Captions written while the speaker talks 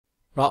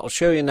Right, I'll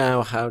show you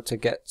now how to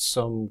get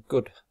some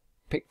good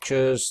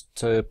pictures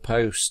to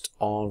post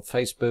on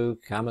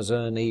Facebook,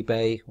 Amazon,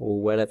 eBay, or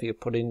wherever you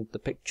put in the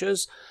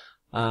pictures.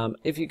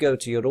 If you go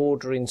to your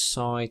ordering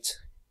site,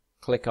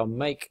 click on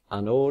Make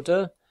an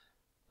Order,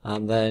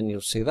 and then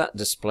you'll see that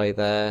display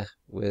there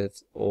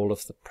with all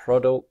of the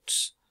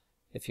products.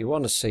 If you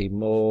want to see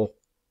more,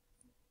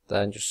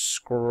 then just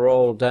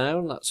scroll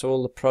down. That's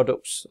all the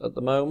products at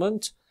the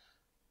moment.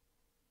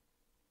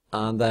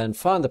 And then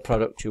find the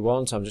product you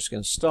want. I'm just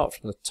going to start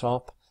from the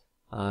top,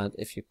 and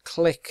if you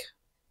click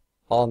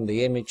on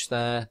the image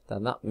there,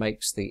 then that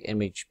makes the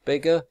image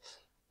bigger,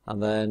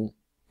 and then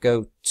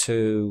go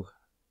to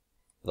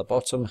the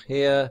bottom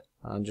here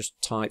and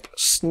just type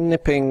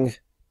snipping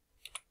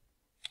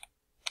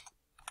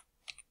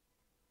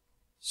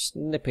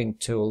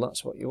tool.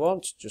 That's what you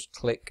want. Just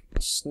click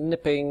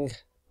snipping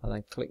and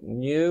then click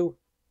new,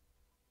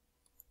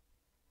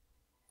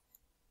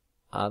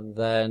 and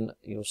then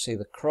you'll see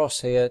the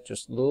cross here.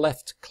 Just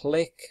left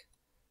click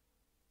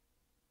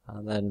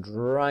and then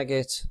drag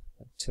it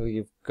until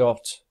you've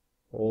got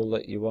all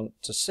that you want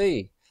to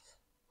see,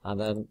 and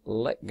then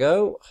let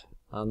go,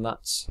 and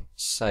that's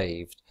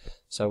saved.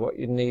 So what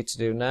you need to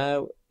do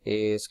now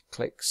is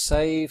click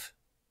save,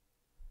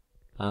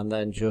 and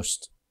then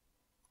just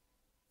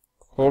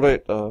call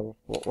it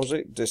what was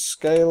it,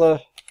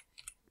 Descaler.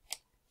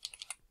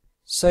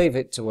 Save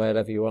it to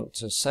wherever you want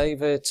to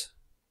save it.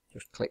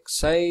 Just click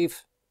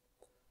save,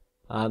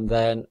 and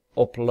then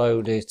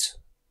upload it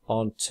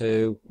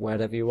onto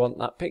wherever you want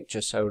that picture.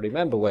 So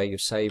remember where you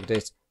saved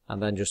it,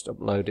 and then just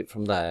upload it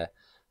from there.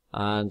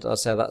 And I'll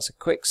say that's a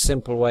quick,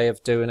 simple way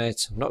of doing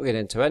it. I'm not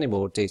getting into any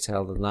more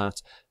detail than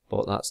that,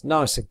 but that's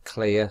nice and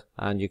clear,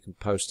 and you can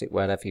post it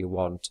wherever you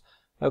want.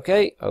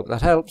 Okay, hope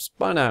that helps.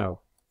 Bye now.